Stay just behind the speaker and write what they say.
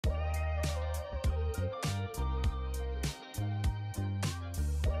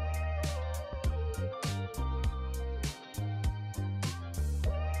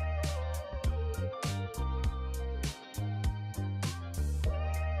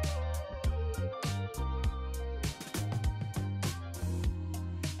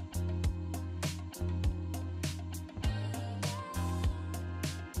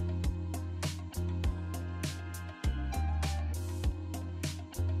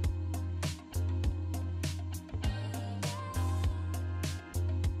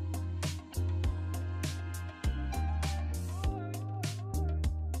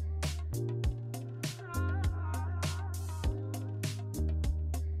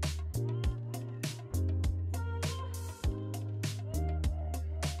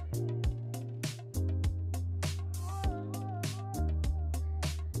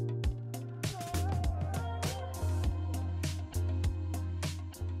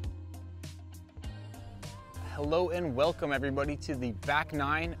Hello and welcome everybody to the back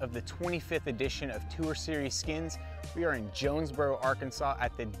nine of the 25th edition of Tour Series Skins. We are in Jonesboro, Arkansas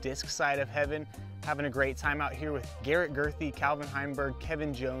at the disc side of heaven, having a great time out here with Garrett Gurthie, Calvin Heimburg,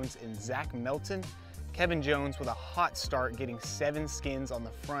 Kevin Jones, and Zach Melton. Kevin Jones with a hot start, getting 7 skins on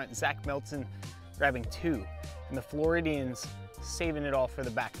the front. Zach Melton grabbing 2, and the Floridians saving it all for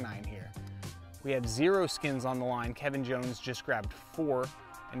the back nine here. We have 0 skins on the line. Kevin Jones just grabbed 4,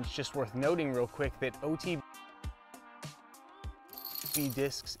 and it's just worth noting real quick that OTB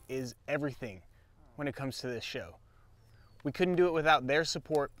discs is everything when it comes to this show. We couldn't do it without their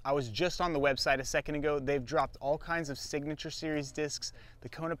support. I was just on the website a second ago. They've dropped all kinds of signature series discs. The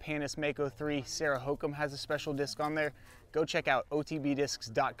Kona Panis Mako 3, Sarah Hokum has a special disc on there. Go check out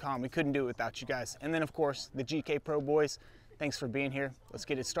otbdiscs.com. We couldn't do it without you guys. And then of course, the GK Pro boys, thanks for being here. Let's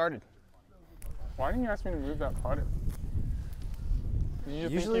get it started. Why didn't you ask me to move that putter?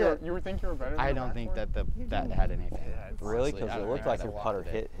 Usually you would think you were better than I don't think that that had anything. Really? Because it looked like your putter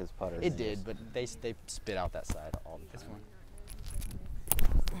hit his putter. It did, but they spit out that side all the time.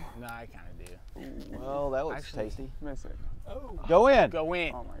 No, I kind of do. Well, that looks tasty. Miss it. Oh. Go in. Go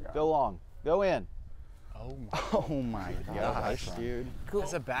in. Oh my god. Go long. Go in. Oh my gosh, dude. Cool.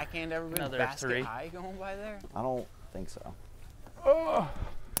 Has a backhand ever been Another basket 3. high going by there? I don't think so. Oh.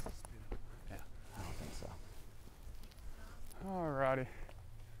 I don't think so. Alrighty.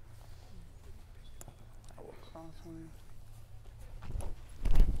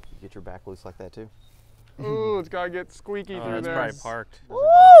 Get your back loose like that too. Ooh, it's gotta get squeaky through It's there. probably parked. Woo!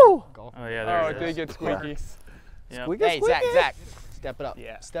 Oh yeah, there Oh, it it did is. get squeaky. Yep. Squeaky, Hey, squeaky. Zach, step it up.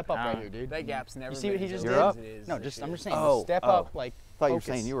 Yeah. Step up right here, dude. That gap's never You see what been he just as did? big You're as it is No, this I'm year. just saying, Oh, step oh. up, like, Thought you were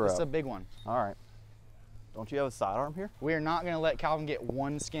focus. saying you were This is up. a big one. All right. Don't you have a sidearm here? We are not going to let Calvin get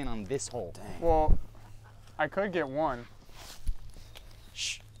 1 skin on this hole. Dang. Well, I could get 1.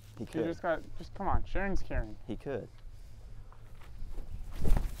 Shh. He You could. just come on, Sharon's carrying. He could.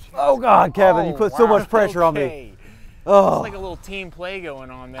 Oh God, Kevin, you put so much pressure on me. Okay. Oh. It's like a little team play going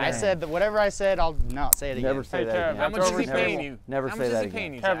on there. I said that whatever I said, I'll not say it again. Never say Hey, that Kev, again. How that's much is he overstable. paying you? Never How say much is that he again.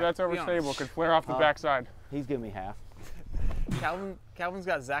 paying you, Kev, Zach? that's Be honest. overstable. Could flare off the backside. He's giving me half. Calvin's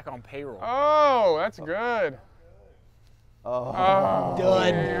got Zach on payroll. Oh, that's good. Oh.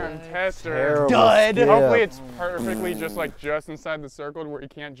 Dud. Man, tester. Terrible Dud. skip. Hopefully it's perfectly just inside the circle where you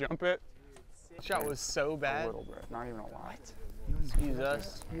can't jump it. Shot was so A bad. little bit, not even a lot. Excuse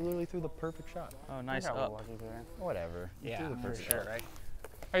us. You literally threw the perfect shot. Oh, nice I got a little up. lucky there. Whatever. Yeah, for sure, right?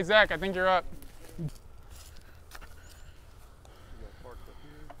 Hey Zach, I think you're up.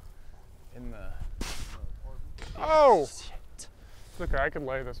 In the Oh! It's okay, I could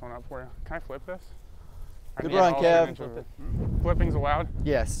lay this one up for you. Can I flip this? I Good need run, all Kev. advantage of it. Flipping's allowed?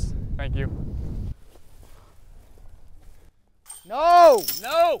 Yes. Thank you. No!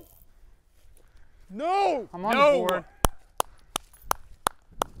 no. No! I'm on No. the board.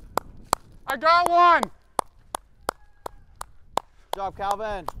 I got one! Good job,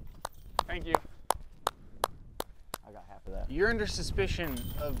 Calvin. Thank you. I got half of that. You're under suspicion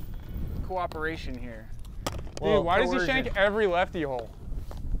of cooperation here. Dude, why does he coercion. shank every lefty hole?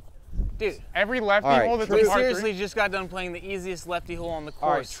 Dude, Every lefty All right, hole that's we in par seriously 3? just got done playing the easiest lefty hole on the All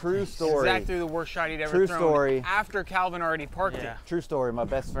right, course. true story. Zach threw the worst shot he'd ever True thrown story. after Calvin already parked Yeah. it. True story. My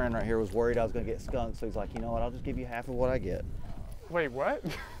best friend right here was worried I was going to get skunked, so he's like, you know what? I'll just give you half of what I get. Wait, what?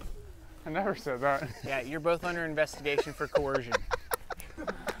 I never said that. Yeah, you're both under investigation for coercion.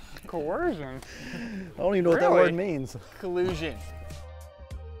 Coercion? I don't even know what that Really? word means. Collusion.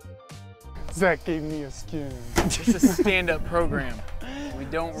 Zach gave me a skin. It's a stand-up program. We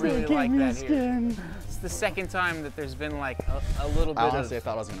don't really like that here. Skin. It's the second time that there's been like a little bit Honestly, I of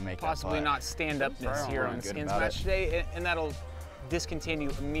thought I was going to make that possibly putt. not stand-upness here on Good Skins about Match it. today, and that'll discontinue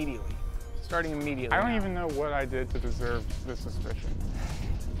immediately. Starting immediately. I don't now. even know what I did to deserve this suspicion.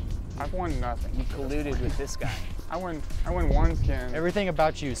 I've won nothing. You colluded with this guy. I won 1 skin. Everything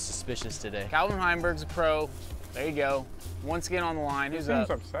about you is suspicious today. Calvin Heimburg's a pro. There you go. 1 skin on the line. He Who's seems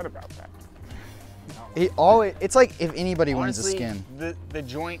up? upset about that. It's like if anybody wins the Honestly,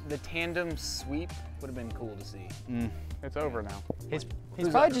 skin. the tandem sweep would have been cool to see. It's over now. He's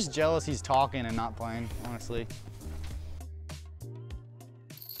probably just jealous he's talking and not playing, honestly.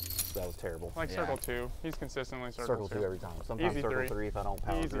 That was terrible. Like Yeah. circle 2. He's consistently Circle 2 every time. Sometimes Easy circle 3. 3 if I don't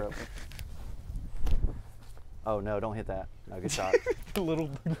power Easy. through. Oh no, don't hit that. No, good shot. little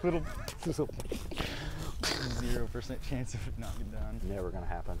 0% chance of it not getting done. Never gonna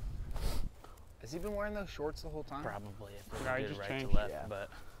happen. Has he been wearing those shorts the whole time? Probably if No, we he did just right changed. to left, Yeah. but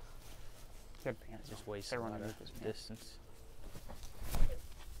He had pants. it just wastes They a run lot underneath his of pants. distance.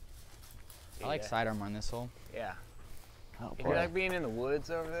 I like sidearm on this hole. Yeah. Oh, If you like being in the woods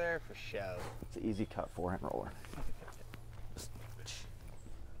over there, for show. It's an easy cut forehand roller.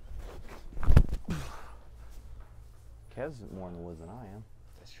 Kev's more in the woods than I am.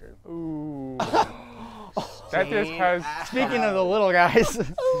 That's true. Ooh. That just has. Speaking of the little guys.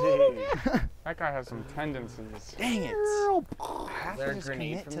 That guy has some tendencies. Dang it. I have there to a just grenade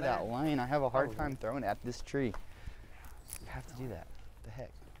commit from to there? that line. I have a hard time throwing it at this tree. You have to do that. What the heck?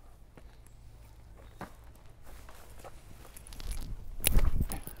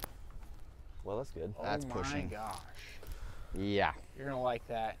 Well, that's good. That's oh my pushing. gosh. Yeah. You're gonna like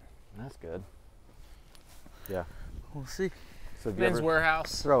that. That's good. Yeah. We'll see. So if you Men's ever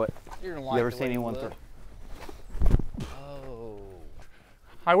Warehouse. throw it, You're gonna you like ever the seen way anyone you throw? look. Oh.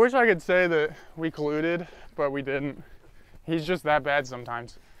 I wish I could say that we colluded, but we didn't. He's just that bad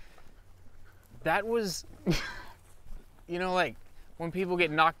sometimes. That was, you know, like when people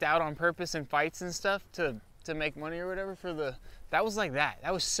get knocked out on purpose in fights and stuff to make money or whatever for the, that was like that.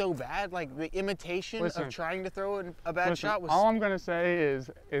 That was so bad. Like the imitation Listen. of trying to throw a bad Listen, shot was. all I'm gonna say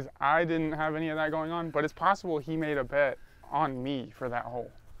is I didn't have any of that going on, but it's possible he made a bet on me for that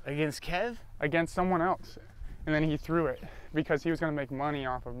hole Against Kev? against someone else, and then he threw it because he was gonna make money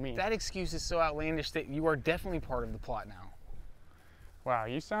off of me. That excuse is so outlandish that you are definitely part of the plot now. Wow,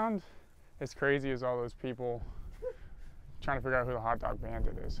 you sound as crazy as all those people trying to figure out who the hot dog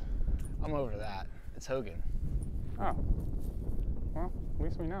bandit is. I'm over that. It's Hogan. Oh, well, at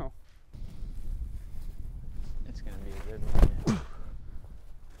least we know. It's gonna be a good one.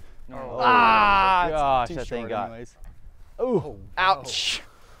 Oh, Ah, it's gosh, too that thing short got- anyways. Ooh, Ouch.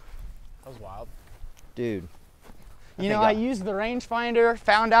 That was wild. dude. You know, I used the rangefinder,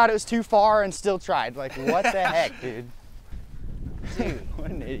 found out it was too far, and still tried. Like, what the heck, dude? Dude.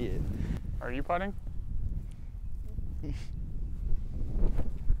 What an idiot. Are you putting?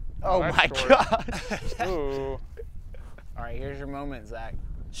 Oh that's my short. God. Ooh. All right, here's your moment, Zach.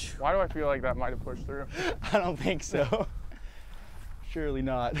 Why do I feel like that might have pushed through? I don't think so. Surely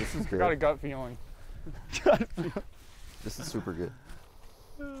not. This is I got a good. gut feeling. This is super good.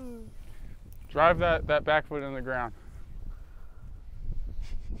 Drive that back foot in the ground.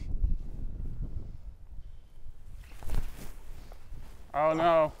 Oh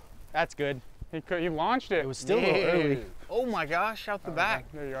no, That's good. he launched it. It was still a little early. Dude. Oh my gosh, out the back.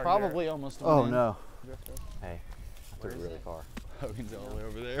 There you are. Probably almost a Oh win. no. Garrett. Hey, I threw it really far. Hogan's all the way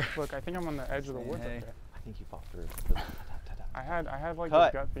over there. Look, I think I'm on the edge of the woods Hey. up there. I think you popped through. I had like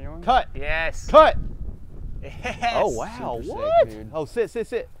Cut. this gut feeling. Cut. Yes. Cut. Yes. Oh wow. Super sick, What? dude. Oh, sit.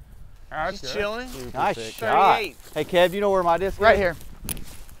 Ah, that's Just good. chilling. Nice sick. shot. 38. Hey Kev, you know where my disc Right is? here.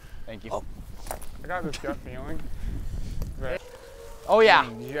 Thank you. Oh. I got this gut feeling. that- Oh yeah.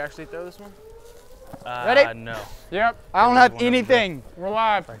 Did you actually throw this one? Ready? No. Yep, I don't It was have one of the- anything. we're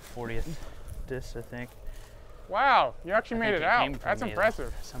live. Like 40th disc, I think. Wow, you actually made it out. Came from That's me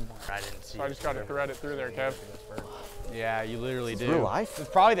impressive. Somewhere I didn't see So I just got to thread it through there, Kev. Yeah, you literally do. Real life? It's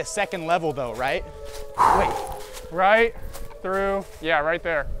probably the second level though, right? Wait, right through. Yeah, right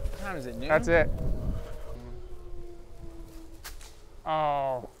there. What time is it, noon? That's it.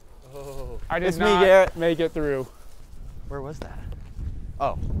 Oh, Oh. I did It's me, not Garrett. make it through. Where was that?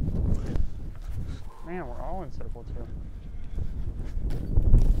 Oh. Man, we're all in circle two.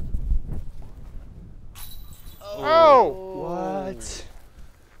 Oh! What?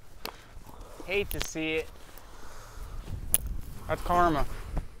 Hate to see it. That's karma.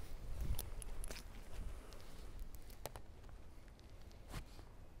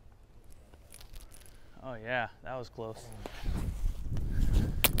 Oh yeah, that was close.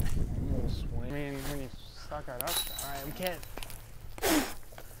 I mean, when you suck it up, All right, we can't.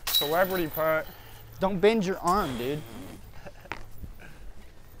 celebrity putt. Don't bend your arm, dude.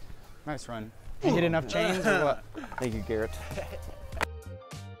 Nice run. You hit enough chains or what? Thank you, Garrett.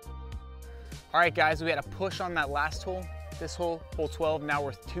 All right, guys, we had a push on that last hole. This hole, hole 12, now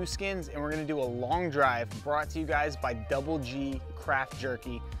worth 2 skins, and we're gonna do a long drive brought to you guys by Double G Craft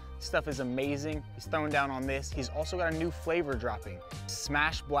Jerky. Stuff is amazing. He's throwing down on this. He's also got a new flavor dropping,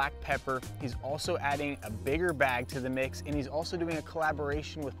 smashed black pepper. He's also adding a bigger bag to the mix, and he's also doing a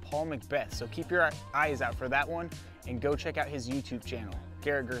collaboration with Paul Macbeth. So keep your eyes out for that one, and go check out his YouTube channel,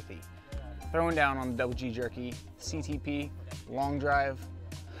 Garrett Gurthie. Throwing down on the Double G Jerky, CTP, long drive.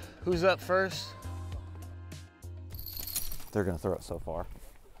 Who's up first? They're gonna throw it so far.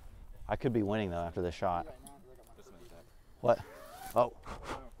 I could be winning though after this shot. What? Oh.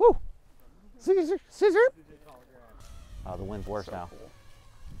 Woo! Scissor! Oh, the wind's worse now.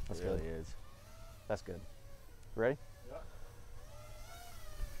 That's It good. really is. That's good. Ready?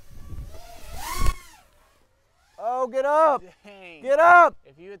 Oh, get up! Dang. Get up!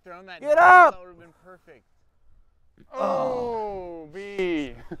 If you had thrown that, Get down, up! that would have been perfect. Oh,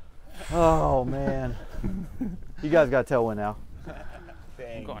 B. Oh, man. You guys got tailwind now.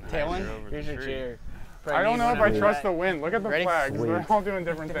 I'm going Tailwind? hyzer over Here's the your tree. chair. I don't know if I Sweet. trust the wind. Look at the Ready? flags. Sweet. They're all doing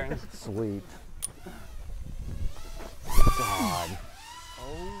different things. Sweet. God.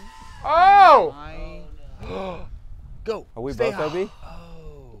 Oh! Go. Are we Stay both high. OB?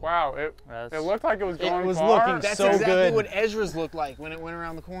 Wow, it looked like it was going was far. looking That's so exactly good. what Ezra's looked like when it went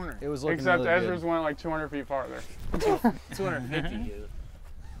around the corner. It was looking Except really Ezra's good. went like 200 feet farther. 250.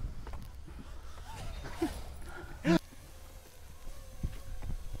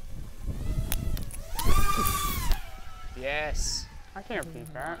 Yes. I can't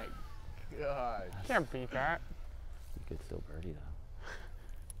beat that. God. I can't beat that. You could still birdie,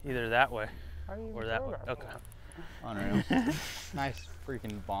 though. Either that way How do you or even that throw way. that Okay. ball? Unreal. Nice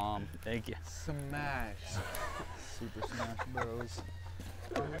freaking bomb. Thank you. Smash. Super Smash Bros.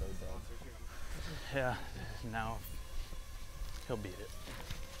 Yeah. Now he'll beat it.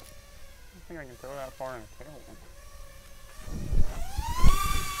 I don't think I can throw that far in a tailwind.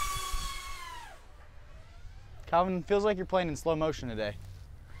 Calvin, feels like you're playing in slow motion today.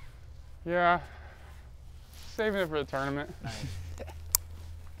 Yeah. Saving it for the tournament.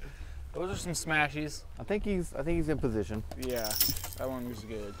 Those are some smashies. I think he's in position. Yeah, that one was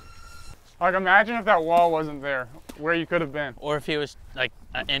good. Like, imagine if that wall wasn't there, where you could have been. Or if he was like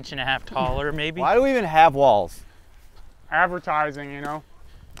an inch and a half taller, maybe. Why do we even have walls? Advertising, you know?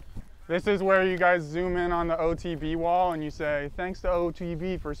 This is where you guys zoom in on the OTB wall and you say, thanks to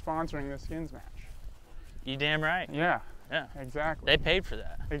OTB for sponsoring the skins match. You damn right. Yeah, Yeah. exactly. They paid for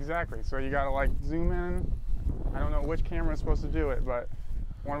that. Exactly. So you gotta like zoom in. I don't know which camera is supposed to do it, but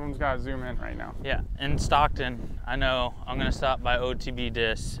one of them's gotta zoom in right now. Yeah. In Stockton, I know I'm gonna stop by OTB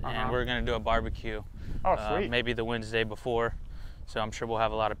Dis and we're gonna do a barbecue. Oh, sweet. Maybe the Wednesday before. So I'm sure we'll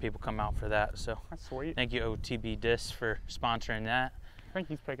have a lot of people come out for that. So That's sweet. thank you OTB Dis for sponsoring that. I think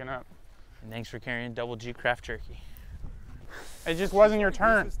he's picking up. And thanks for carrying Double G Craft Turkey. It just wasn't your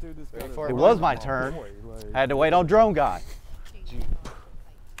turn. It was my turn. I had to wait on drone guy. Go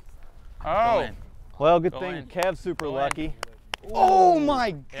Oh, in. Well, good Go thing in. Kev's super Go in. lucky. Oh my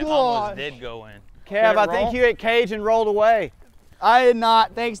It almost god! did go in. Kev, it I think roll? you hit cage and rolled away. I did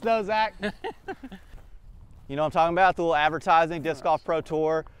not. Thanks though, Zach. You know what I'm talking about? The little advertising, Disc Golf Pro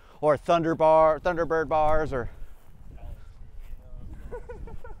Tour, or Thunderbird bars, or.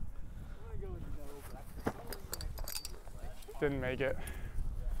 didn't make it.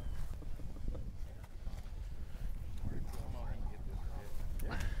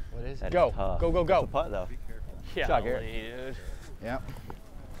 What is That is Go. tough. Go, go, go. That's a putt, though. Yeah, shot, Garrett. dude. Yep.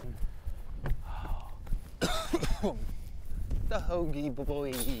 The hoagie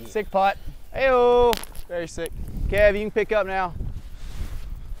boy. Sick putt. Heyo. Very sick. Kev, you can pick up now.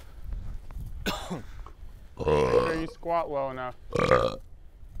 Make sure you squat low enough.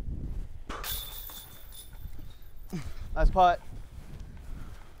 Nice putt.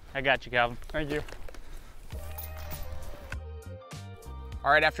 I got you, Calvin. Thank you. All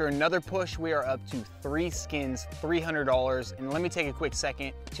right, after another push, we are up to 3 skins, $300. And let me take a quick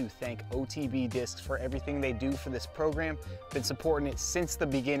second to thank OTB Discs for everything they do for this program. Been supporting it since the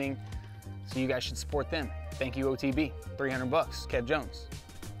beginning, so you guys should support them. Thank you, OTB. 300 bucks. Kev Jones.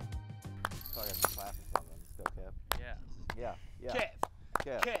 Yeah. Yeah,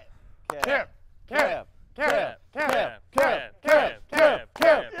 yeah. Kev. Kev. Kev. Kev, Kev. Kev, Kev, Kev, Kev, Kev,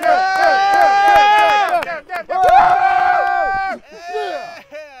 Kev,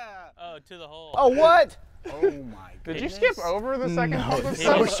 Yeah. Oh, to the hole. Oh, what? Oh my Did you Goodness. skip over the second pump? It's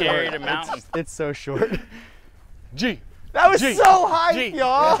People so carried short. a mountain. It's so short. G. That was G. so hype, G.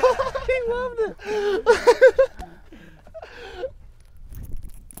 y'all. He loved it.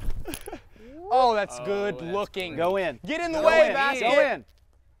 Oh, that's good that's looking. Go in. Get in the Go way, in. basket. Go in.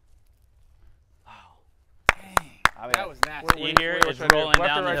 I mean, That was nasty. You hear it? It's rolling Left or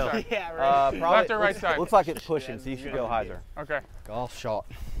down the right hill. side? Yeah, right. probably, Left or right side? Looks like it's pushing, so you should go hyzer. Okay. Golf shot.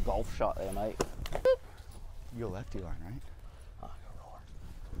 Golf shot there, mate. You go lefty line, right?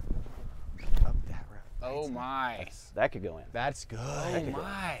 Up that road. Oh my. That could go in. That's good. Oh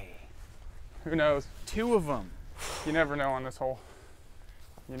my. Who knows? 2 of them. You never know on this hole.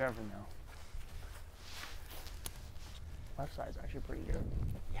 You never know. Left side's actually pretty good.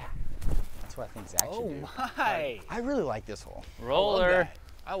 That's what I think Zach should Oh do. my. I really like this hole. Roller.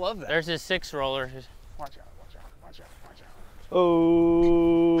 I love that. There's his 6 roller. Watch out, watch out, watch out, watch out.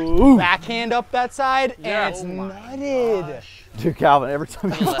 Oh. Backhand up that side, Yeah. and it's Oh my nutted. gosh. Dude, Calvin, every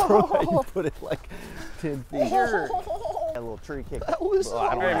time you throw it, you put it like 10 feet. Sure. A little tree kick. That was Well,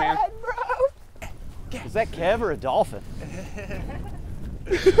 I don't Hey, know. man. Is that Kev or a dolphin?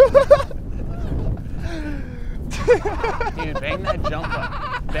 Dude, bang that jump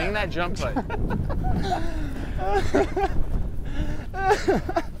putt. Bang that jump putt.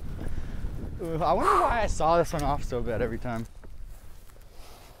 I wonder why I saw this one off so bad every time.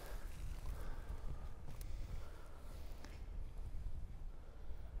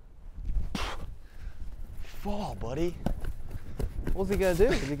 Fall, buddy. What's he gonna do?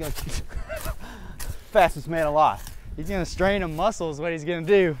 Is he gonna fastest man alive? He's gonna strain a muscle is what he's gonna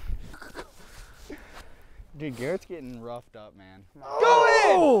do. Dude, Garrett's getting roughed up, man.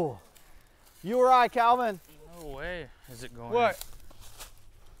 Go in! You or I, Calvin? No way is it going What?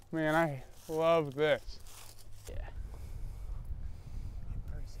 Man, I love this. in. Yeah.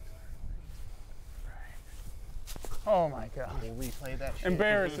 Oh my God. We'll replay that shit.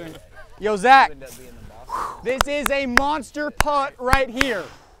 Embarrassing. Yo, Zach, End up being the boss. this is a monster putt right here.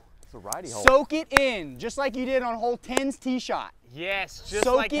 It's a righty hole. Soak it in, just like you did on hole 10's tee shot. Yes, just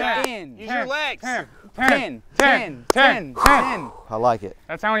Soak like it that. in. Use your legs. 10, 10, 10, 10, 10. I like it.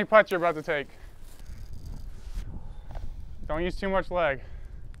 That's how many putts you're about to take. Don't use too much leg.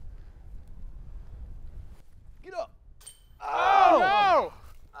 Get up. Oh,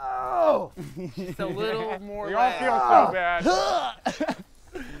 Oh! Just a little more no! We all leg. feel so bad.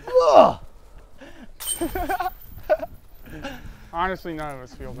 Honestly, none of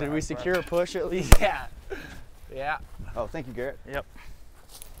us feel bad. Did we but- secure a push at least? Yeah. Yeah. Oh, thank you, Garrett. Yep.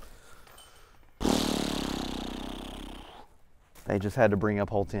 They just had to bring up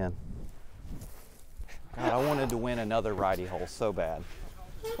hole 10. God, I wanted to win another righty hole so bad.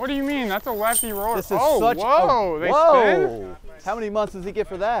 What do you mean? That's a lefty roller. This is oh, such whoa! a They whoa! How many months does he get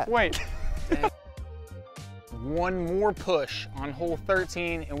for that? spin? Wait. One more push on hole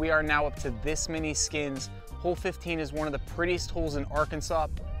 13, and we are now up to this many skins. Hole 15 is one of the prettiest holes in Arkansas,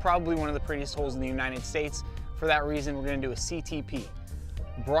 probably one of the prettiest holes in the United States. For that reason, we're gonna do a CTP.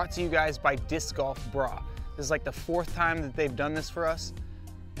 Brought to you guys by Disc Golf Bra. This is like the 4th time that they've done this for us.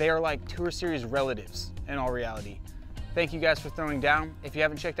 They are like Tour Series relatives in all reality. Thank you guys for throwing down. If you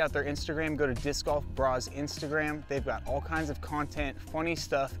haven't checked out their Instagram, go to Disc Golf Bra's Instagram. They've got all kinds of content, funny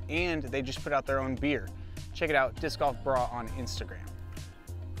stuff, and they just put out their own beer. Check it out, Disc Golf Bra on Instagram.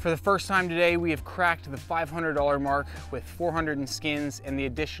 For the first time today, we have cracked the $500 mark with 400 in skins and the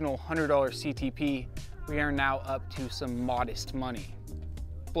additional $100 CTP. We are now up to some modest money.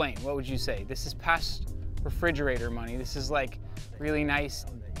 Blaine, what would you say? This is past refrigerator money. This is like really nice,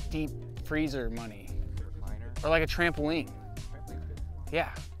 deep freezer money. Or like a trampoline. Yeah,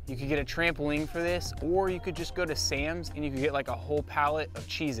 you could get a trampoline for this, or you could just go to Sam's and you could get like a whole pallet of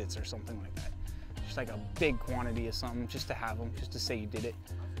Cheez-Its or something like that. Just like a big quantity of something, just to have them, just to say you did it.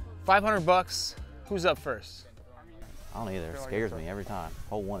 500 bucks, who's up first? I don't either. It scares me every time.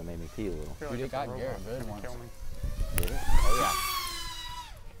 Hole 1, it made me pee a little. Feel like Dude, it it's a got robot. Garrett It's good gonna once. kill me. Did it?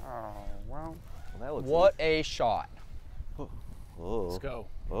 Oh, well. Well, that looks What a shot. Oh. Let's go.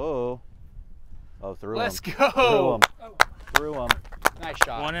 Oh. Oh, through Let's him. go. Through him. Nice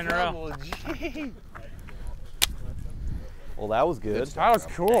shot. One in a row. Double G. Well, that was good. That was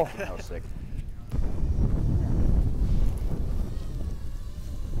cool. That was sick.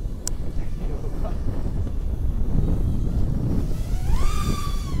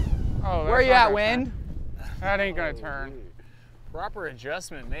 Oh, Where are that's you not at, gonna Wind? turn. That ain't gonna turn. Proper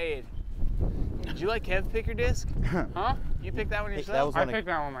adjustment made. Did you let Kev pick your disc? Huh? You picked that one That yourself? was I one of, picked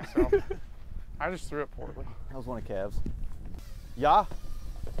that one myself. I just threw it poorly. that was one of Kev's. Yeah.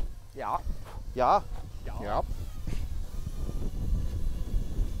 Yeah. Yeah. Yep.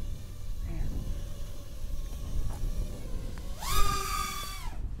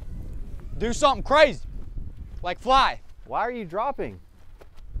 Do something crazy. Like fly. Why are you dropping?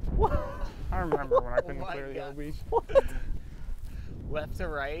 I remember when I couldn't my clear the God. OBs. Left to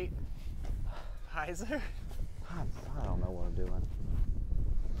right. Heiser. I don't know what I'm doing.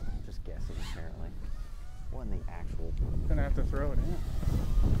 Just guessing, apparently. What in the actual... Gonna have to throw it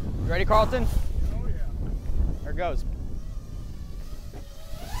in. You ready, Carlton? Oh yeah. There it goes.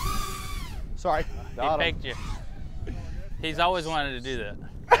 Sorry. Got He him. picked you. He's always wanted to do that.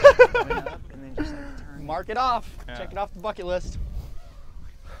 Went up and then just like turned. Mark it off. Yeah. Check it off the bucket list.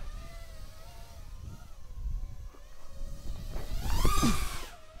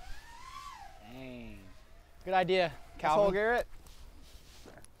 Dang. Good idea, That's all, Calvin. Garrett.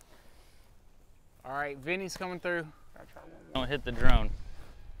 All right, Vinny's coming through. Gotta try one Don't hit the drone.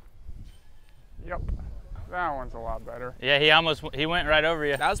 more. Yep. That one's a lot better. Yeah, he went right over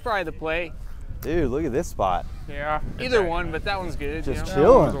you. That was probably the play. Dude, look at this spot. Yeah. Either one, but that one's good. Just you know? That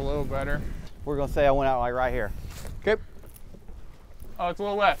chill. one was a Chilling. little better. We're going to say I went out like right here. Okay. Oh, it's a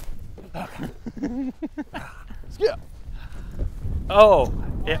little left. Skip. Oh,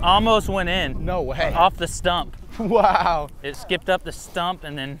 it almost went in. No way. Off the stump. Wow. It skipped up the stump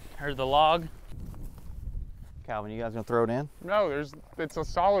and then, or the log. Calvin, you guys gonna throw it in? No, it's a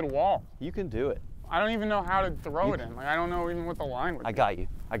solid wall. You can do it. I don't even know how to throw it in. Like, I don't know even what the line would be. I got you.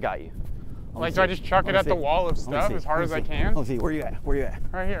 I got you. Like, do I just chuck it at the wall of stuff as hard as I can? Let's see. Where you at? Where you at?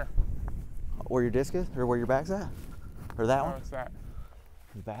 Right here. Where your disc is? Or where your back's at? Or that Oh, one? what's that?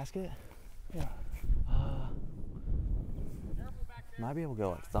 The basket? Yeah. Might be able to go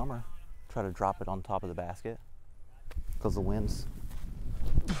like thumber. Try to drop it on top of the basket. Because the wind's...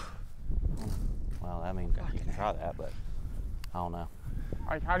 Well, I mean, you can try that, but I don't know.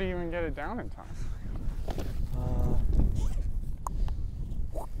 Like, how do you even get it down in time?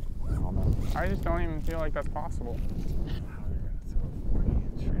 I don't know. I just don't even feel like that's possible.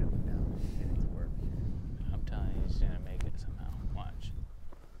 I'm telling you, he's gonna make it somehow. Watch.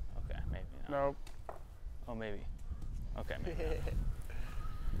 Okay, maybe not. Nope. Oh, maybe. Okay, maybe not.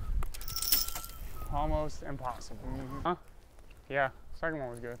 Almost impossible. Huh? Yeah, second one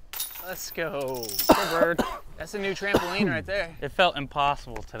was good. Let's go. Good bird. That's a new trampoline right there. It felt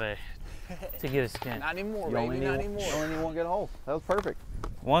impossible today to get a skin. Not anymore, You only baby, not anymore. You only need one good hole. That was perfect.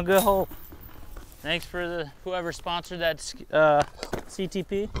 One good hole. Thanks for whoever sponsored that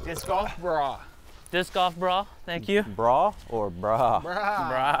CTP. Disc golf bra. Disc golf bra, thank you. Bra or bra?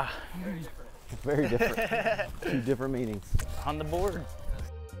 Bra. Very different. Two different meanings. On the board.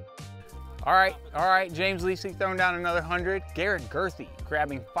 All right, James Leafsy throwing down another 100. Garrett Gurthie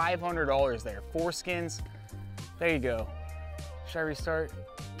grabbing $500 there. 4 skins. There you go. Should I restart?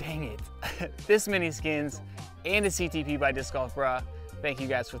 Dang it. This many skins and a CTP by Disc Golf Bra. Thank you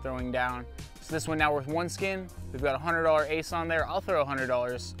guys for throwing down. So this one now worth 1 skin. We've got a $100 ace on there. I'll throw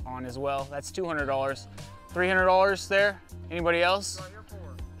 $100 on as well. That's $200. $300 there. Anybody else?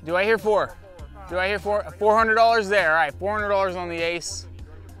 Do I hear 4? Do I hear 4? $400 there. All right, $400 on the ace.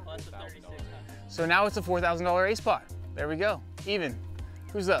 So now it's a $4,000 ace pot. There we go. Even.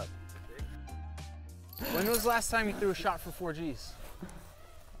 Who's up? When was the last time you threw a shot for 4 Gs?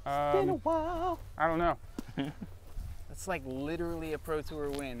 Been a while. I don't know. That's like literally a Pro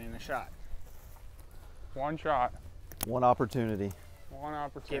Tour win in a shot. One shot. One opportunity. One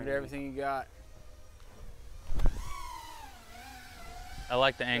opportunity. Give it everything you got. I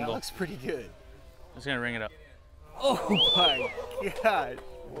like the That angle. looks pretty good. I'm just gonna ring it up. Oh my God,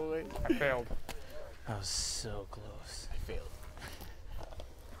 boy. I failed. That was so close. I failed.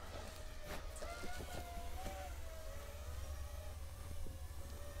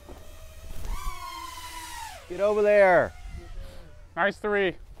 Get over there. Nice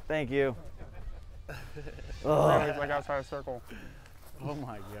 3. Thank you. Really, it's like outside the circle. Oh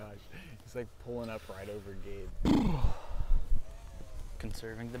my gosh. It's like pulling up right over Gabe.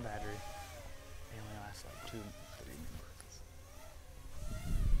 Conserving the battery. They only last like 2-3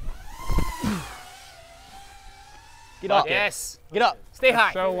 minutes. Get up. Yes. Get up. Stay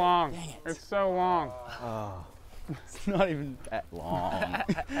high. So long. It's so long. Oh, It's not even that long.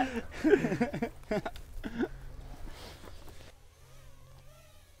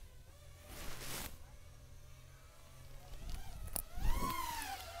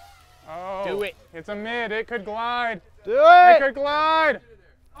 Oh. Do it. It's a mid. It could glide. Do It it! could glide.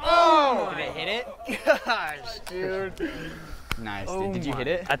 Oh. Did it hit it? Gosh, dude. Nice. Oh Did you my- hit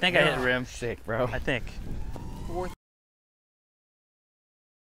it? I think I hit rim. Sick, bro. I think.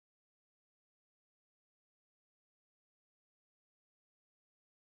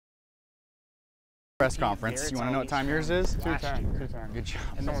 Press conference. You want to know what time yours is? 210. 210. Good job.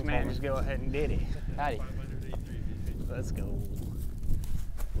 And this man just go ahead and did it. Patty. Let's go.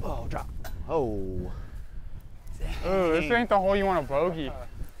 Oh, drop. Oh. Ooh, this ain't the hole you want to bogey.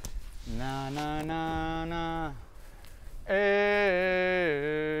 Na na na na.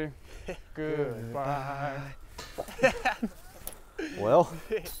 Hey, goodbye. Well,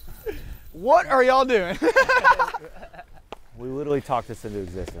 What are y'all doing? we literally talked this into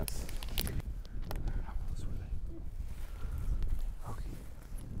existence.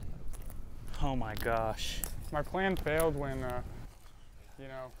 Oh my gosh. My plan failed when, you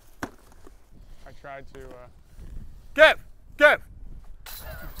know, I tried to. Go! Go!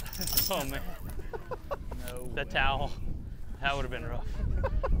 Oh man. No. The towel. That would have been rough.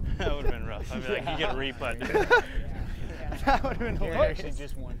 That would have been rough. I'd be like, you get a refund. That would have been Garrett hilarious. actually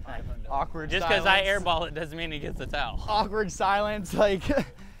just won 500. Awkward Just silence. because I airball it doesn't mean he gets the towel. Awkward silence. Like,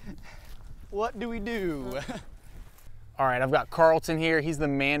 what do we do? All right, I've got Carlton here. He's the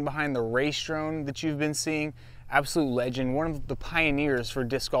man behind the race drone that you've been seeing. Absolute legend, one of the pioneers for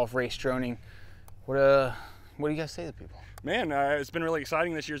disc golf race droning. What What do you guys say to people? Man, it's been really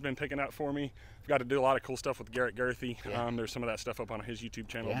exciting. This year's been picking up for me. I've got to do a lot of cool stuff with Garrett Gurthie. Yeah. There's some of that stuff up on his YouTube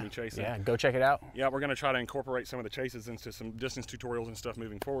channel of me chasing. Yeah, go check it out. Yeah, we're going to try to incorporate some of the chases into some distance tutorials and stuff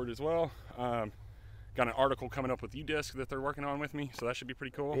moving forward as well. Got an article coming up with UDisc that they're working on with me, so that should be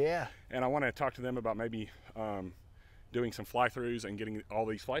pretty cool. Yeah. And I want to talk to them about maybe doing some fly-throughs and getting all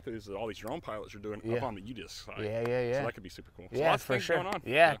these fly-throughs that all these drone pilots are doing up on the UDisc side. Yeah. So that could be super cool. So Yeah, lots of for things sure. going on.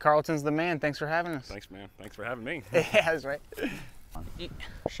 Yeah, Carlton's the man. Thanks for having us. Thanks, man. Thanks for having me. Yeah, that's right.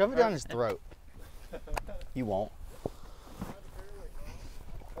 Shove it down his throat. You won't.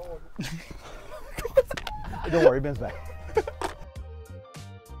 Don't worry, Ben's back.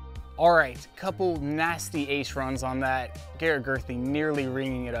 All right, couple nasty ace runs on that. Garrett Gurthie nearly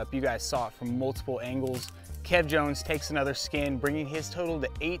ringing it up. You guys saw it from multiple angles. Kev Jones takes another skin, bringing his total to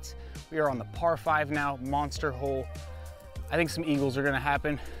 8. We are on the par 5 now, monster hole. I think some eagles are gonna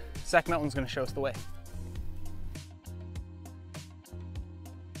happen. Zach Melton's gonna show us the way.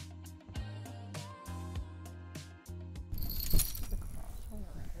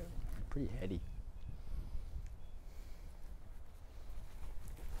 Pretty heady.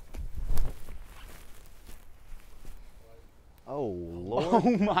 Oh, Lord. Oh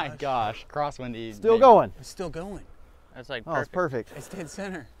my gosh, crosswind. Still going. It's still going. That's like Oh, it's perfect. It's dead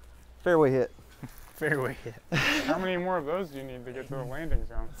center. Fairway hit. Fairway hit. How many more of those do you need to get to the landing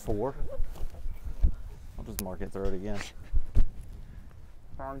zone? 4. I'll just mark it, throw it again.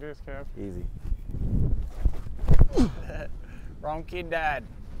 Wrong disc, Kev. Easy. Wrong kid died.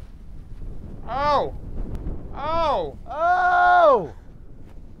 Oh! Oh! Oh!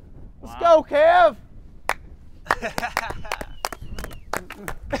 Let's Wow. go, Kev!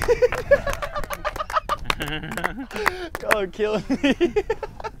 Oh, killing me. Do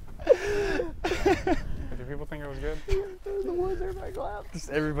people think it was good? There's the woods, everybody clap. Just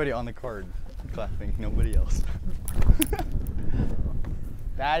everybody on the card clapping, nobody else.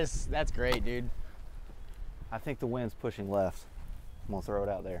 That's great, dude. I think the wind's pushing left. I'm gonna throw it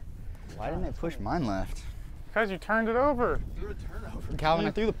out there. Why didn't it push mine left? Because you turned it over. Calvin,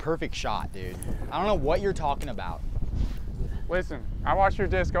 I threw the perfect shot, dude. I don't know what you're talking about. Listen, I watched your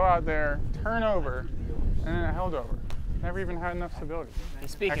disc go out there, turn over, and then it held over. Never even had enough stability.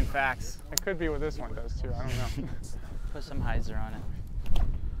 He's speaking facts. It could be what this one does too, I don't know. Put some hyzer on it.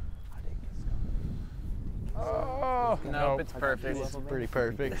 Oh! Nope, it's perfect. It's pretty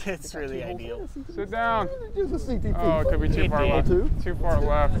perfect. It's really ideal. Sit down. Just a CTP. Oh, it could be too far left. Too far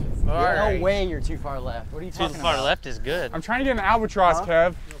left. All right. No way you're too far left. What are you Too talking far about? left is good. I'm trying to get an albatross,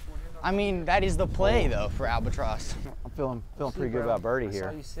 Kev. I mean, that is the play, though, for albatross. I'm feeling pretty good about birdie I saw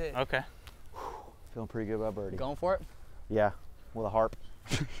here. you sit. Okay. Feeling pretty good about birdie. Going for it? Yeah, with a harp.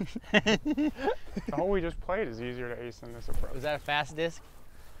 The hole we just played is easier to ace than this approach. Was that a fast disc?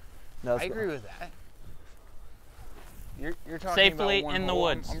 No, I agree with that. You're talking Safely about one in the hole.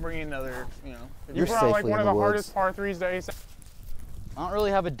 woods. I'm bringing another, you know. You brought like safely one in of the the woods. hardest par 3s to ace. I don't really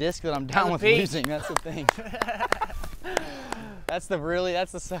have a disc that I'm down a with peach. losing. That's the thing. That's the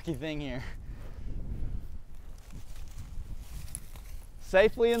sucky thing here.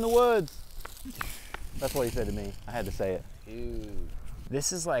 Safely in the woods. That's what he said to me. I had to say it. Dude.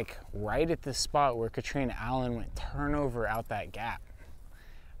 This is like right at the spot where Katrina Allen went turnover out that gap.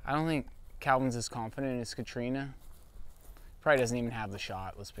 I don't think Calvin's as confident as Katrina. Probably doesn't even have the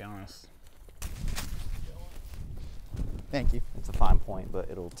shot, let's be honest. Thank you. It's a fine point, but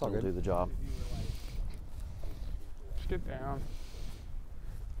it'll all good. do the job. Just get down.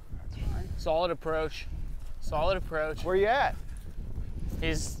 Solid approach. Solid approach. Where you at?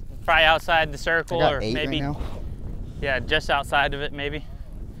 He's probably outside the circle, I got or 8 maybe, right now. yeah, just outside of it, maybe.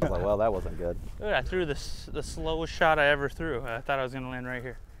 I was like, well, that wasn't good. Dude, I threw the slowest shot I ever threw. I thought I was gonna land right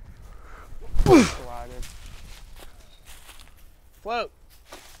here. Slided. Float.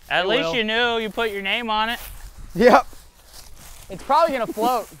 At least will. you knew you put your name on it. Yep. It's probably gonna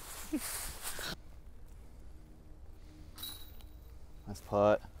float. Nice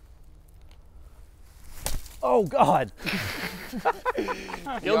putt. Oh, God.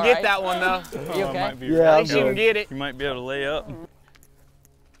 You'll all get right? that one though. You okay? Might be Yeah, At I'm least you can good. get it. You might be able to lay up. Come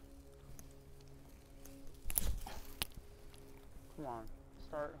on.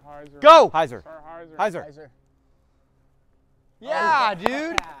 Start Heiser. Go! Heiser. Start Heiser. Heiser. Yeah, dude.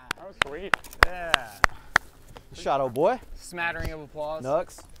 That was sweet. Yeah. Shot, old boy. Smattering of applause. Nux.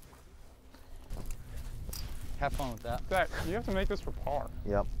 Have fun with that. Zach, you have to make this for par.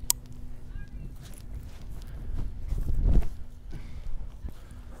 Yep.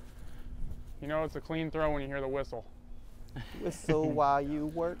 You know it's a clean throw when you hear the whistle. Whistle while you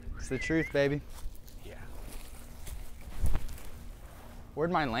work. It's the truth, baby. Yeah.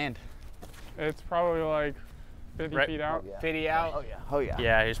 Where'd mine land? It's probably like 50 Right. feet out. Oh, yeah. 50 out? Oh yeah. Oh yeah.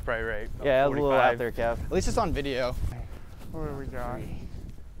 Yeah, he's probably right. About Yeah, it was a little out 45. there, Kev. At least it's on video. What do we got? Head,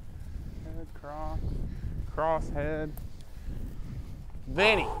 cross, cross, head.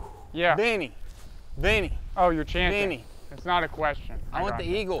 Vinny, Yeah. Vinny, Vinny, Oh, you're chanting. Vinny. It's not a question. I want got the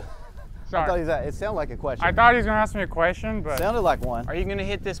it. eagle. I Sorry. thought he was it sounded like a question. I thought he was gonna ask me a question, but Sounded like one. Are you gonna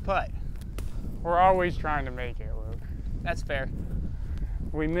hit this putt? we're always trying to make it, Luke. That's fair.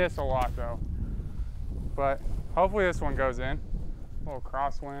 We miss a lot though. But hopefully this one goes in. A little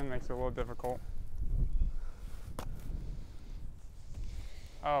crosswind makes it a little difficult.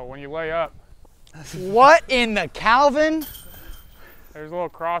 Oh, when you lay up, What in the Calvin? there's a little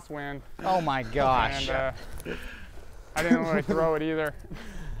crosswind. Oh my gosh. And I didn't really throw it either.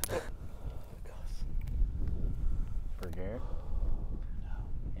 For Garrett?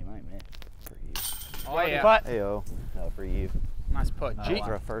 He might miss. For you. Oh yeah. But Heyo. No, for you. Nice putt. G.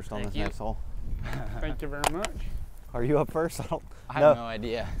 You're up first on Thank this you. next hole. Thank you very much. Are you up first? I don't. I have no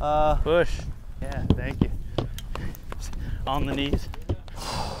idea. Push. Yeah, thank you. On the knees.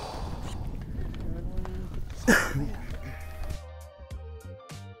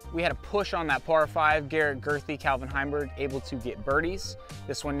 We had a push on that par 5. Garrett Gurthie, Calvin Heimburg able to get birdies.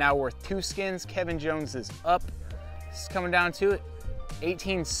 This one now worth 2 skins. Kevin Jones is up. This is coming down to it.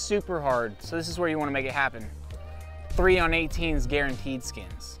 18 super hard, so this is where you want to make it happen. 3 on 18s guaranteed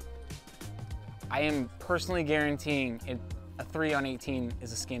skins. I am personally guaranteeing a 3 on 18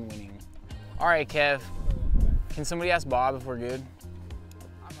 is a skin winning. All right, Kev. Can somebody ask Bob if we're good?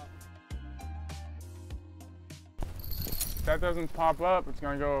 If that doesn't pop up, it's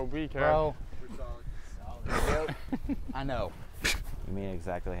gonna go OB, Kev. Bro. I know. You mean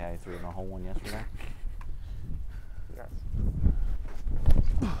exactly how you threw it in the hole one yesterday? Yes.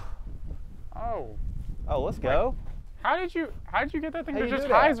 Oh. Oh, let's go. How did you get that thing How to you just do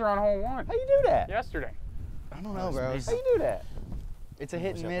that? hyzer on hole 1? How you do that? Yesterday. I don't know, bro. How you do that? It's a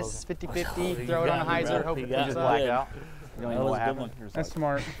hit and miss, 50-50. You Throw it on a got me, hyzer, bro. hope You it got comes Just me. up. blacked out. You don't even know was what a good happened. one. You're just That's like,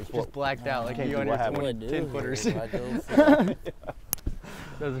 smart. Just blacked out like Can't you do on what your happened. 10 footers.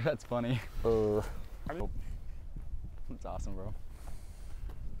 That's funny. That's awesome, bro.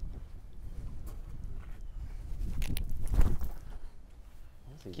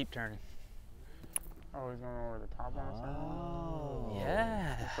 Keep turning. Oh, he's going over the top on us. Oh.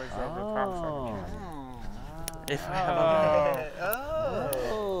 Yeah. Place over the top Oh. second. If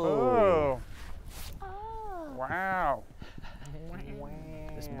Oh. Wow.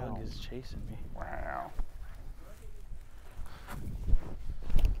 this bug is chasing me. Wow.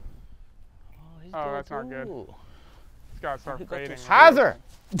 He's Oh, doing that's not good. cool. It's got to start Who got fading. this? Hyzer!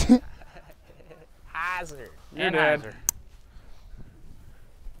 Hazard. You're And dead. hyzer.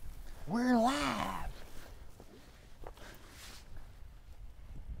 We're live.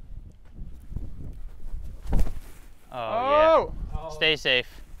 Oh, yeah. Stay safe.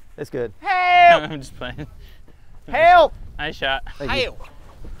 It's good. Help! I'm just playing. Help! Nice shot. Thank you.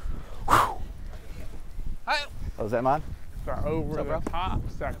 Hail. Hail. Oh, is that mine? The over up, bro? the top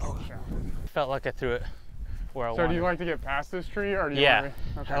section shot. Felt like I threw it where I So wanted. do you like to get past this tree, or do you Yeah, want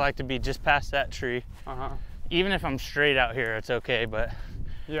to be, okay. I like to be just past that tree. Uh-huh. Even if I'm straight out here, it's okay, but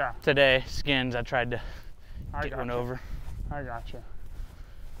Yeah, today, skins, I tried to I get got one you. over. I got you.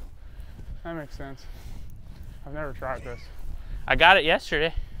 That makes sense. I've never tried this. I got it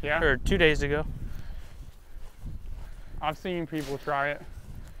yesterday, Yeah, or 2 days ago. I've seen people try it.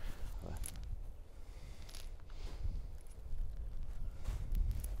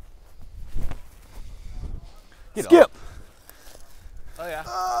 Skip. Oh yeah.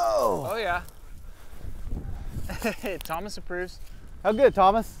 Oh. Oh yeah. Thomas approves. How good,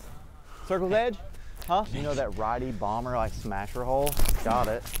 Thomas? Circle's edge? Huh? You know that righty bomber like smasher hole? Got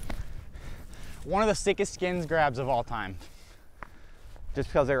it. One of the sickest skins grabs of all time. Just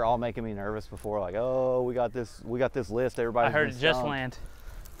because they were all making me nervous before, like, oh, we got this list. Everybody. I heard it just land.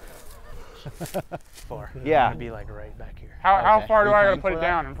 Far. Yeah. It'd be like right back here. How Okay. far do Are you I gotta playing put for it that?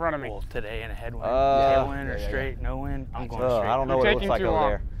 down in front of me? Well, today in a headwind, Yeah. tailwind or straight, no wind, I'm going straight. I don't know You're what it looks taking like too over long.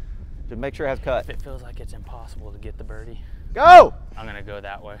 there. Just make sure it has cut. If it feels like it's impossible to get the birdie, Go! I'm gonna go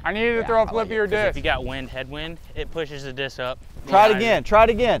that way. I needed to Yeah, throw I a flip like of your Because if disc. you got wind, headwind, it pushes the disc up. Try it Yeah, again. Try it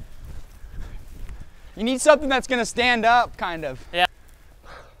again. You need something that's gonna stand up, kind of. Yeah.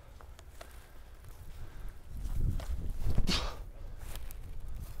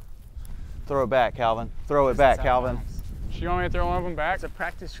 Throw it back, Calvin. Throw it back, Calvin. You want me to throw one of them back? It's a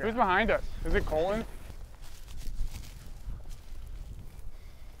practice Who's shot. behind us? Is it Colin?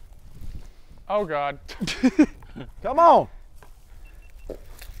 Oh God. Come on.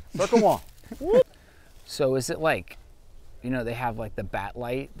 Circle one. So is it like you know, they have like the bat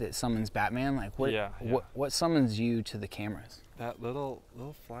light that summons Batman. Like what? Yeah. What summons you to the cameras? That little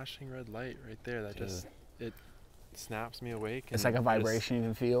flashing red light right there. That just it snaps me awake. It's like a vibration you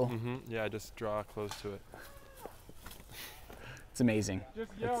can feel. Yeah, I just draw close to it. It's amazing.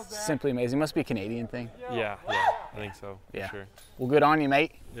 Just yell, It's Zach. simply amazing. It must be a Canadian thing. Yeah, I think so. Yeah. For sure. Well, good on you,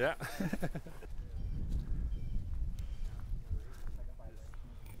 mate. Yeah.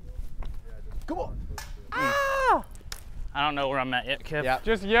 Come on. I don't know where I'm at yet, Kev. Yeah.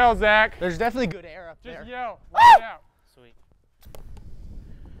 Just yell, Zach. There's definitely good air up there. Just yell. Let it out. Sweet.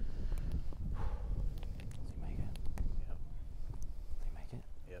 Make it. Make it.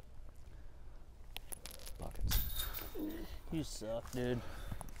 Yep. Buckets. You suck, dude.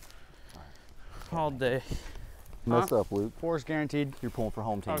 All day. Messed up, Luke. Four's guaranteed. You're pulling for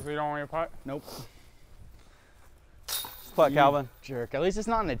home team. Oh, so you don't want your putt? Nope. Putt, Calvin. Jerk. At least it's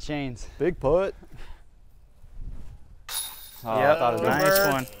not in the chains. Big putt. Oh, Yep. I thought it was Nice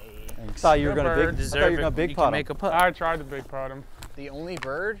bird. one. thought you were Good gonna bird. big. I thought you were gonna big you putt can him. make a putt. I tried to big putt him. The only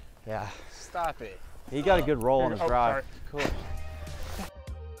bird? Yeah. Stop it. He got a good roll on his Oh, drive. sorry. Cool.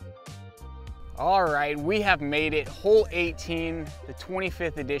 All right, we have made it. Hole 18, the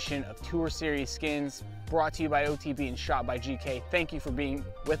 25th edition of Tour Series Skins, brought to you by OTB and shot by GK. Thank you for being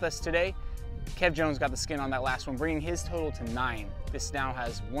with us today. Kev Jones got the skin on that last one, bringing his total to 9. This now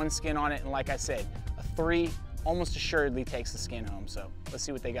has 1 skin on it, and like I said, a 3 almost assuredly takes the skin home. So let's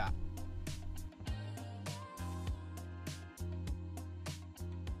see what they got.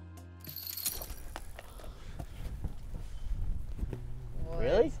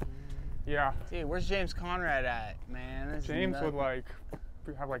 Really? Yeah. Dude, where's James Conrad at, man? This is James nuts. would like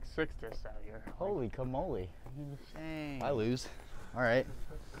have like 6 discs out here. Holy camole. Dang. I lose. All right.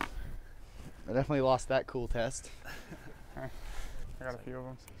 I definitely lost that cool test. I got a few of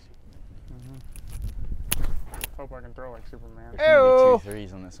them. Hope I can throw like Superman. There's gonna be 2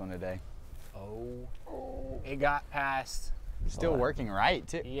 threes on this one today. Oh. It got past. Still working right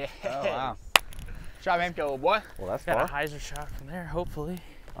too. Yeah. Oh wow. Shot, man. Let's go, boy. Well, that's Got a far. hyzer shot from there, hopefully.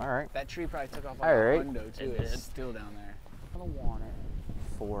 All right. That tree probably took off All like a right. window too. It It's did. still down there. I don't want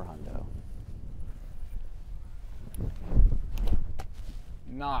it. 4 hundo.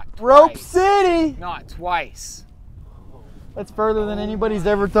 Not Rope twice. City. Not twice. That's further than anybody's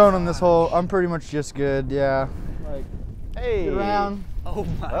ever thrown on this hole. I'm pretty much just good. Yeah. Like, hey. Good round. Oh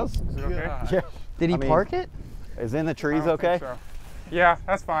my That was- Is it okay? gosh. Yeah. Did he I mean- park it? Is in the I trees don't okay? think so. Yeah,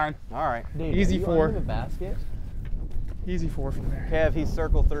 that's fine. All right. Dude, Easy are you 4. under the basket? Easy 4 from there. Kev, he's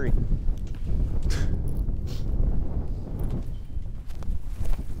circle 3.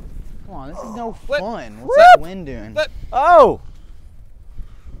 Come on, this is no Flip. fun. What's that wind doing? Flip. Oh!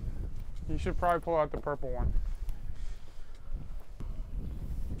 You should probably pull out the purple one.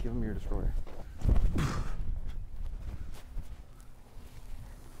 Give him your destroyer.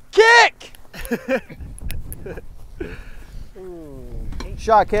 Kick!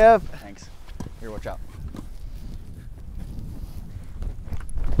 Shot, Kev. Thanks. Here, watch out.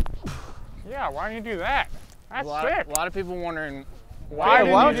 Yeah, why don't you do that? That's a lot, sick. a lot of people wondering Why Yeah,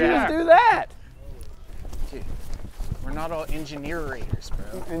 didn't why you don't do you that? just do that? dude, we're not all engineerators,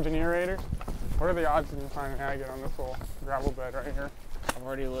 bro. Engineerator. What are the odds of you finding an agate on this little gravel bed right here? I've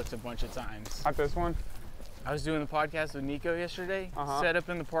already looked a bunch of times. Not this one? I was doing the podcast with Nico yesterday, Uh-huh. set up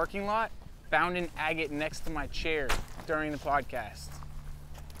in the parking lot, found an agate next to my chair during the podcast.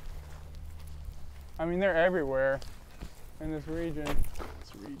 I mean, they're everywhere in this region.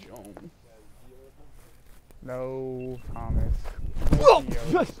 This region. No, Thomas. No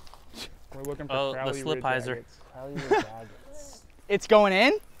Skyote. We're looking for Oh, the Crowley slip Ridge hyzer. agates. Probably with agates. It's going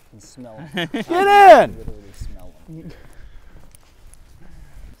in? You can smell them. Get in! Literally smell them.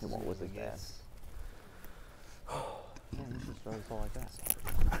 What was it, gas? Yes. Yeah, you should start this all like that.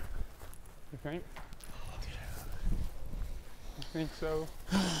 You think? I think so.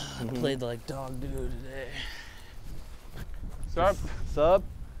 Played like dog doo today. Sup? Sub?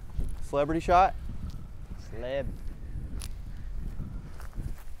 Celebrity shot? Slab.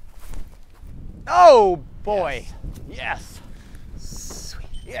 Oh, boy. Yes! Sweet.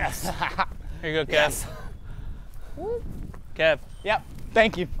 Yes! Here you go, Kev. Yes! Kev. Yep.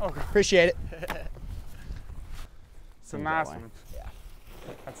 Thank you. Appreciate it. It's a Seems nice that way. one. Yeah.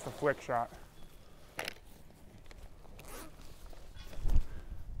 That's the flick shot.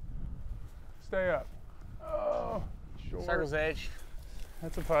 Stay up. Oh, short. Circle's edge.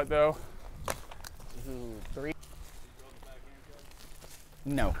 That's a putt though. Ooh, 3.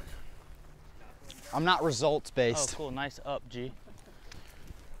 No. I'm not results Oh, based. cool. Nice up, G.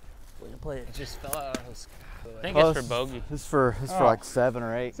 Way to play It it. just fell out of his. I think Oh, it's for bogey. This is for Oh. like 7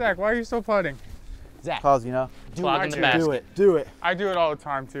 or 8. Zach, why are you still putting? Zach. Cause you know. Clogging the basket. Do it. Do it. I do it all the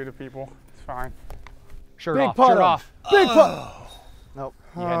time too to people. It's fine. Shirt Big off. putt Shirt him. off. Big putt. Nope.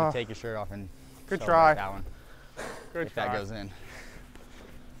 You had to take your shirt off and Good celebrate try. that one. Good If try. that goes in.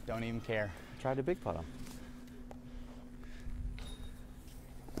 Don't even care. Tried to big putt him.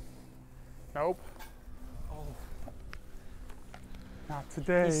 Nope. Not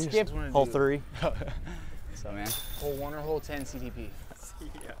today. Skip. Hole 3. So, man. Hole 1 or hole 10 CTP?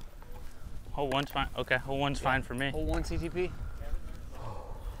 Hole 1's fine. Okay, hole 1's fine for me. Hole 1 CTP?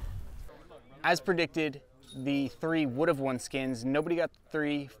 As predicted, the 3 would have won skins. Nobody got the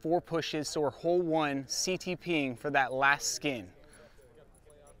 3, 4 pushes, so we're hole 1 CTPing for that last skin.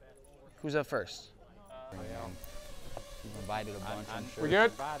 Who's up first? You've invited a bunch, I'm sure. We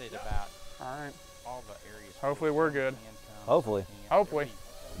good? Invited about All right. all the areas. Hopefully we're good. Hopefully. Hopefully.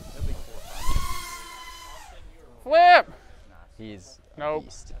 Flip! He's a Nope.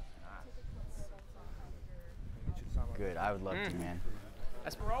 beast. Good. I would love to, man.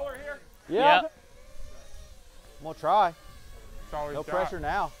 That's roller here. Yeah. Yep. I'm gonna try. It's always No got. pressure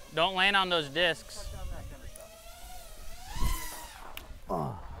now. Don't land on those discs.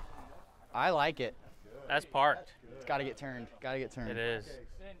 I like it. That's parked. It's got to get turned. Got to get turned. It is.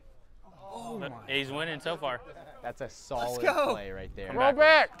 But he's winning so far. That's a solid go. play right there. Roll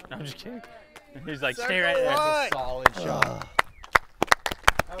back. No, I'm just kidding. He's like, stay right there. That's a solid shot.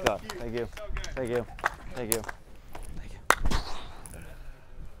 Go. Thank you. Thank you. Thank you.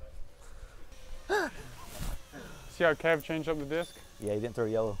 See how Kev changed up the disc? Yeah, he didn't throw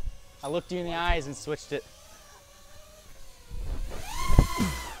yellow. I looked you in the eyes and switched it.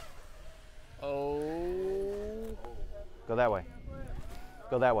 Oh. Go that way.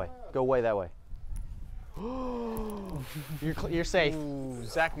 Go that way. Go way that way. You're safe. Ooh,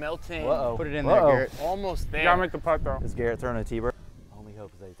 Zach Melton. Uh-oh. Put it in there, Garrett. Almost You there. gotta make the putt though. Is Garrett throwing a T-bird? Only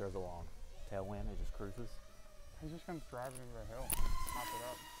hope is that he throws a long tailwind. He just cruises. He's just gonna drive it into the hill. Pop it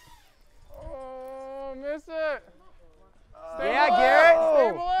up. Oh, miss it. Yeah, Garrett.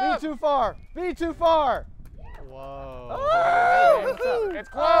 Stable up. Be too far. Be too far. Whoa. Oh, It's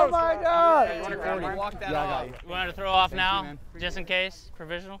close. oh my God. Yeah, you wanna grab mine? Walk that Yeah, I off. got you. You want to throw off now, man. just in case,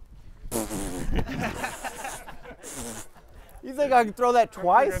 provisional? You think I can throw that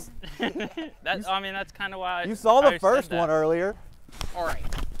twice? That's, I mean, that's kind of why. You saw I the said first that. one earlier. All right.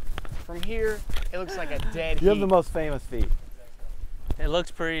 From here, it looks like a dead You have heat. the most famous feet. It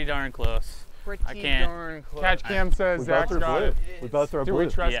looks pretty darn close. Pretty I can't. darn close. Catch cam says We both Zach's threw got blue. it. We both throw Do blue.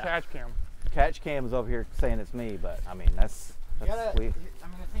 we trust Yeah. catch cam? Catch Cam is over here saying it's me, but I mean that's sweet. I mean,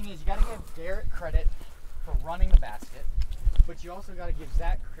 the thing is, you got to give Garrett credit for running the basket, but you also got to give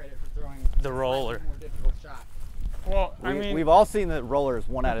Zach credit for throwing The roller. a more difficult shot. Well, I mean, We've all seen the rollers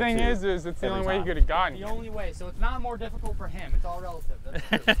 1 out the of 2. thing is it's the every only way he time. could have gotten The you. only way, so it's not more difficult for him. It's all relative.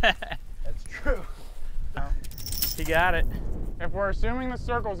 That's true. That's true. He got it. If we're assuming the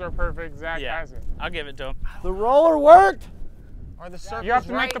circles are perfect, Zach Yeah. has it. I'll give it to him. The roller worked. Are the circles You have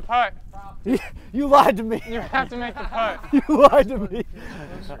to make the putt. You lied to me. You have to make the putt. You lied to me.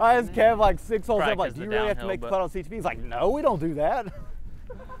 I asked Kev like 6 holes. I'm like, Practice do the you really have to downhill, make the but- putt on CTP? He's like, no, we don't do that.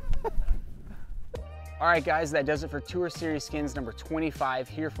 All right, guys, that does it for Tour Series Skins number 25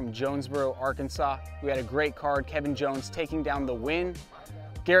 here from Jonesboro, Arkansas. We had a great card. Kevin Jones taking down the win.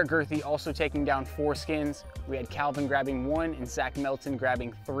 Garrett Gurthie also taking down 4 skins. We had Calvin grabbing 1 and Zach Melton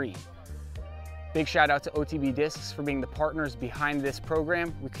grabbing 3. Big shout out to OTB Discs for being the partners behind this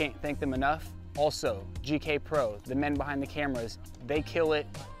program. We can't thank them enough. Also, GK Pro, the men behind the cameras, they kill it.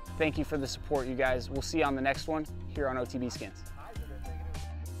 Thank you for the support, you guys. We'll see you on the next one here on OTB Skins.